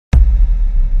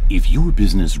If your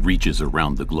business reaches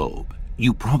around the globe,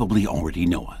 you probably already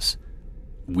know us.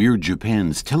 We're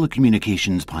Japan's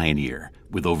telecommunications pioneer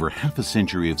with over half a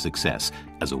century of success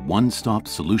as a one-stop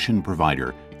solution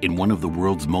provider in one of the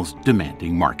world's most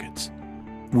demanding markets.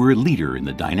 We're a leader in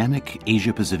the dynamic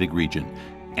Asia-Pacific region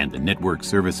and the network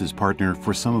services partner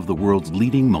for some of the world's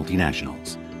leading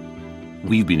multinationals.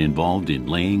 We've been involved in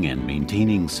laying and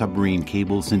maintaining submarine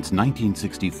cable since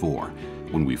 1964,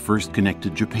 when we first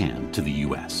connected Japan to the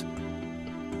U.S.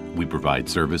 We provide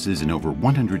services in over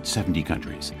 170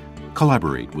 countries,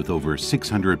 collaborate with over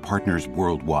 600 partners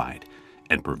worldwide,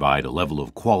 and provide a level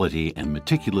of quality and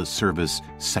meticulous service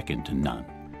second to none.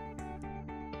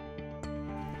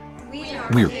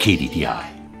 We're KDDI.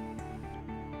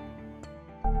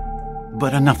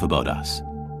 But enough about us.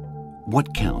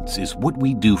 What counts is what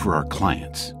we do for our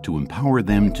clients to empower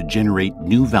them to generate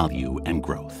new value and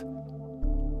growth.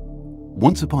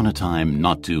 Once upon a time,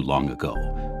 not too long ago,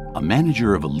 a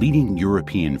manager of a leading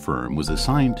European firm was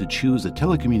assigned to choose a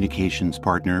telecommunications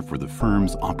partner for the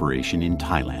firm's operation in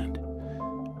Thailand.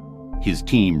 His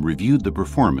team reviewed the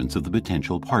performance of the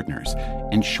potential partners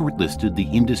and shortlisted the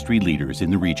industry leaders in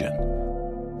the region.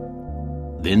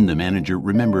 Then the manager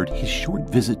remembered his short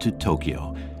visit to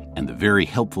Tokyo and the very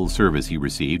helpful service he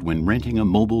received when renting a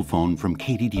mobile phone from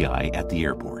KDDI at the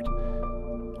airport.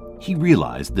 He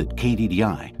realized that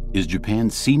KDDI is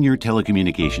Japan's senior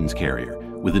telecommunications carrier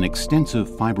with an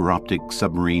extensive fiber-optic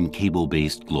submarine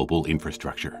cable-based global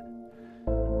infrastructure.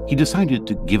 He decided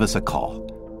to give us a call.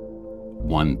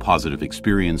 One positive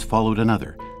experience followed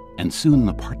another, and soon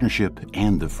the partnership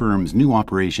and the firm's new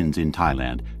operations in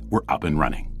Thailand were up and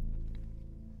running.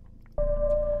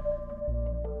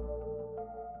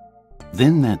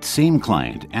 Then that same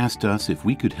client asked us if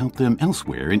we could help them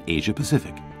elsewhere in Asia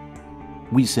Pacific.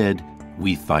 We said,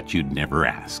 "We thought you'd never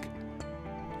ask."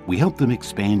 We helped them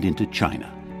expand into China,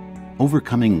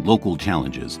 overcoming local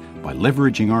challenges by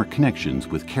leveraging our connections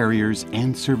with carriers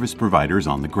and service providers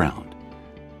on the ground.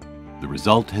 The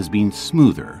result has been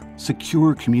smoother,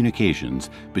 secure communications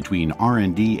between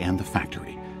R&D and the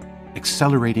factory,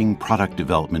 accelerating product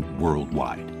development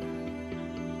worldwide.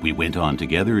 We went on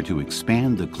together to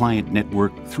expand the client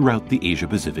network throughout the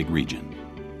Asia-Pacific region.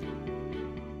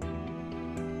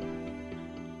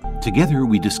 Together,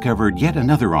 we discovered yet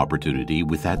another opportunity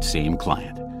with that same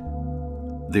client.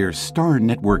 Their star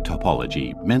network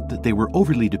topology meant that they were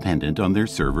overly dependent on their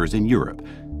servers in Europe,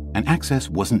 and access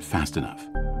wasn't fast enough.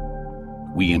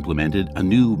 We implemented a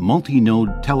new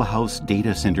multi-node telehouse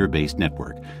data center-based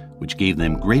network, which gave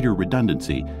them greater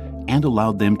redundancy and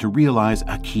allowed them to realize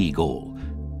a key goal: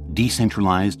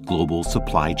 decentralized global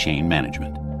supply chain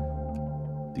management.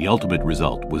 The ultimate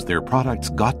result was their products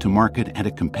got to market at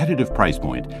a competitive price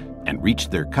point and reached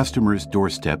their customers'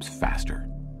 doorsteps faster.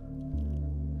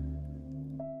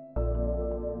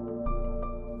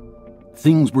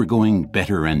 Things were going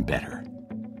better and better.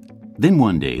 Then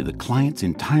one day, the client's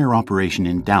entire operation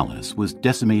in Dallas was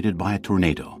decimated by a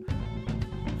tornado.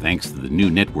 Thanks to the new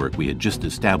network we had just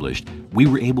established, we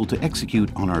were able to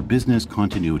execute on our business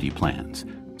continuity plans,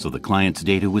 so the client's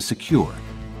data was secure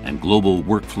and global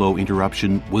workflow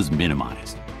interruption was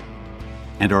minimized.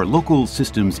 And our local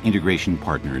systems integration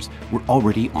partners were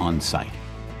already on site,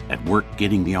 at work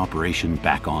getting the operation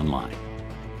back online.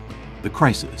 The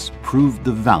crisis proved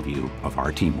the value of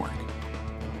our teamwork.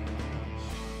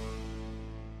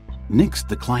 Next,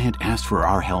 the client asked for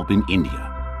our help in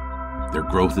India. Their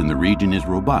growth in the region is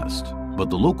robust, but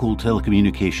the local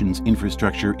telecommunications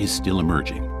infrastructure is still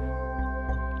emerging.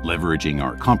 Leveraging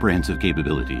our comprehensive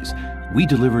capabilities, we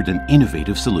delivered an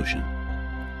innovative solution.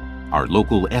 Our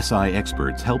local SI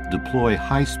experts helped deploy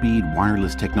high-speed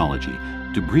wireless technology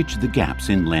to bridge the gaps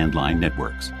in landline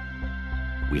networks.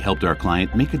 We helped our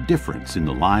client make a difference in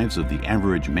the lives of the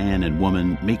average man and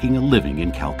woman making a living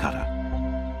in Calcutta.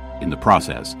 In the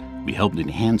process, we helped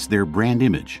enhance their brand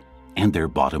image and their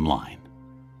bottom line.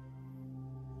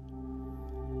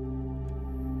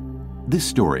 This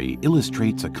story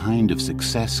illustrates a kind of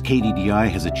success KDDI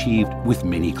has achieved with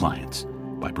many clients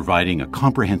by providing a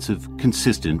comprehensive,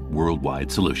 consistent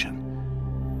worldwide solution.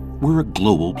 We're a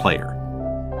global player.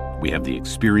 We have the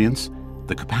experience,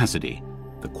 the capacity,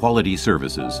 the quality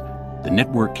services, the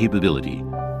network capability,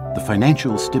 the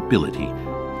financial stability,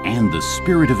 and the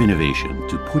spirit of innovation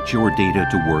to put your data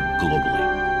to work globally.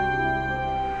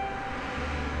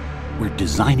 We're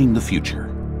designing the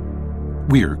future.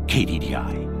 We're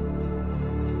KDDI.